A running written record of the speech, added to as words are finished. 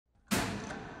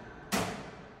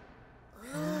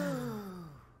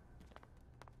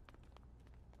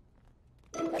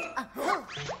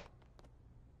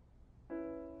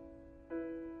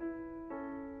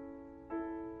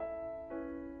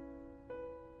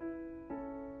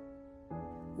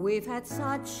We've had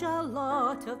such a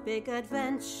lot of big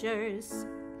adventures,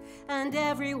 and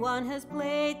everyone has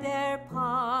played their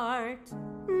part.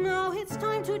 Now it's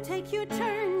time to take your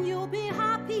turn. You'll be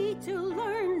happy to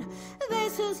learn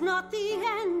this is not the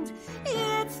end,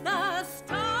 it's the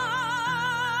start.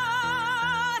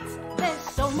 There's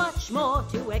so much more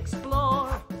to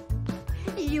explore.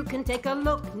 You can take a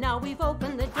look, now we've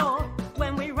opened the door.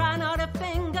 When we ran out of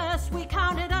fingers, we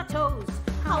counted our toes.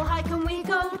 How high can we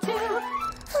go to?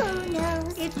 Who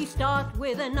knows? If you start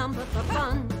with a number for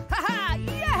fun, Ha-ha!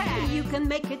 Yeah! you can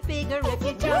make it bigger if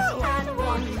you just add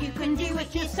one. You can do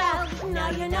it yourself, now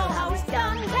you know how it's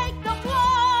done. Take the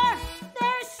floor,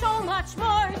 there's so much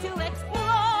more to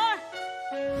explore.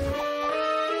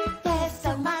 There's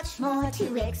so much more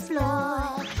to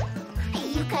explore.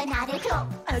 You can add it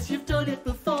up As you've done it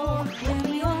before. when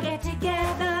we all get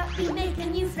together. We make a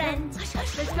new friend.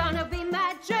 There's gonna be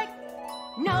magic,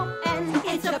 no end.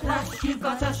 It's a plus, you've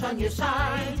got us on your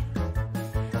side.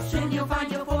 Soon you'll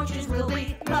find your fortunes will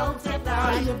be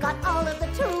multiplied. You've got all of the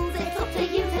tools, it's up to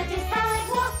you to decide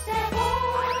what's there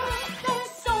more.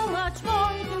 There's so much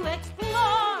more to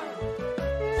explore.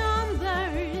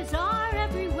 Numbers are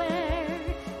everywhere,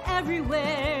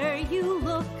 everywhere you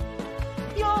look.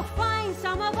 You'll find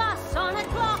some of us on a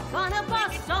clock, on a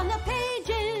bus, on the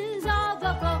pages of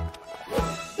a book.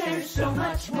 There's so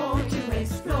much more to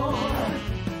explore.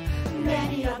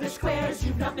 Many other squares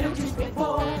you've not noticed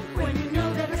before. When you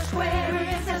know that a square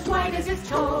is as wide as it's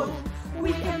tall,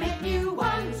 we can make new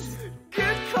ones.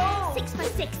 Good call! 6 for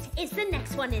 6 is the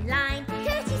next one in line.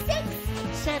 36.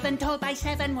 7 tall by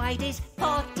 7 wide is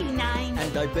 49.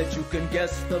 And I bet you can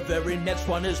guess the very next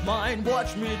one is mine.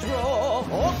 Watch me draw.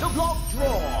 Off the block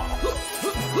draw.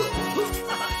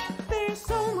 There's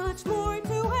so much more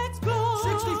to explore.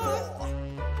 64.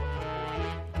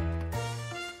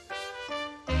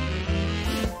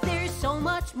 There's so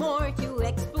much more to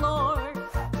explore.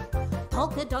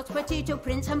 Polka dots, potato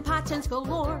prints, and patterns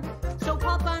galore. So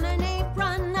pop on an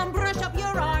apron and brush up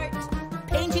your art.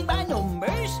 Painting by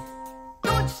numbers.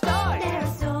 Good start. There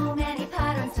are so many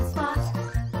patterns to spot.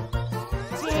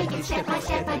 Take it step by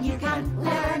step and you can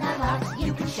learn a lot.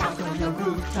 You can shout from the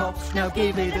rooftops. Now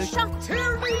give it a shot.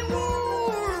 Tell me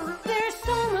more! There's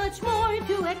so much more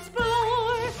to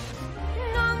explore.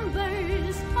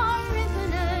 Numbers are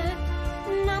infinite.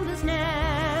 Numbers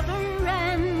never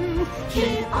end.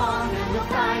 Keep on and you'll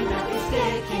find that we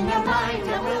stick in your mind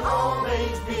and we'll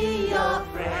always be your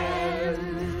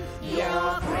friend.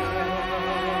 Your friend.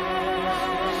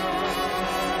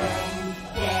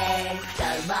 There's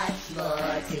so much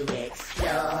more to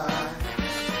explore.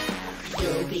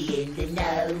 You'll be in the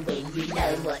know when you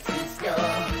know what's in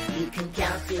store. You can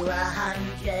count to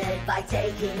 100 by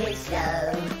taking it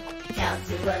slow. Count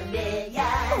to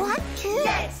 1,000,000. 1, 2.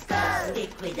 Let's go.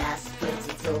 Stick with us, put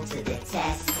it all to the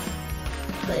test.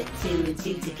 Put 2 and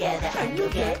 2 together and you'll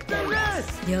get the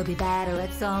rest. You'll be better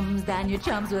at sums than your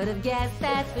chums would have guessed,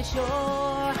 that's for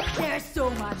sure. There's so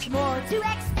much more to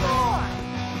explore.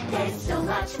 There's so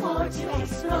much more to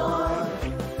explore.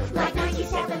 Like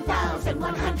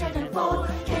 97,104.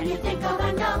 Can you think of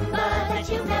a number that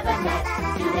you've never met?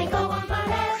 Do they go on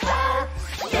forever?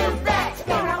 You bet!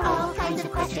 There are all kinds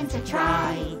of questions to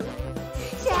try.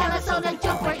 Tell us on a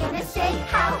jump, we're gonna say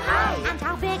how high and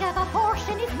how big of a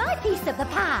portion is my piece of the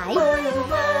pie. My, oh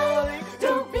my,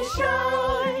 don't be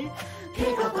shy.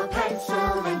 Pick up a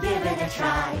pencil and give it a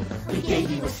try. We gave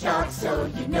you a start so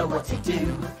you know what to do.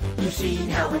 You've seen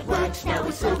how it works, now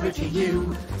it's over to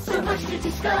you. So much to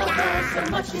discover, so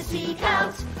much to seek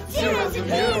out. Zeros and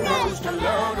heroes to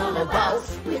learn all about.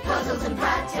 With puzzles and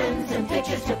patterns and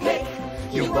pictures to pick.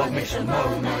 You won't miss a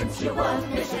moment, you won't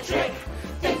miss a trick.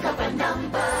 Think of a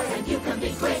number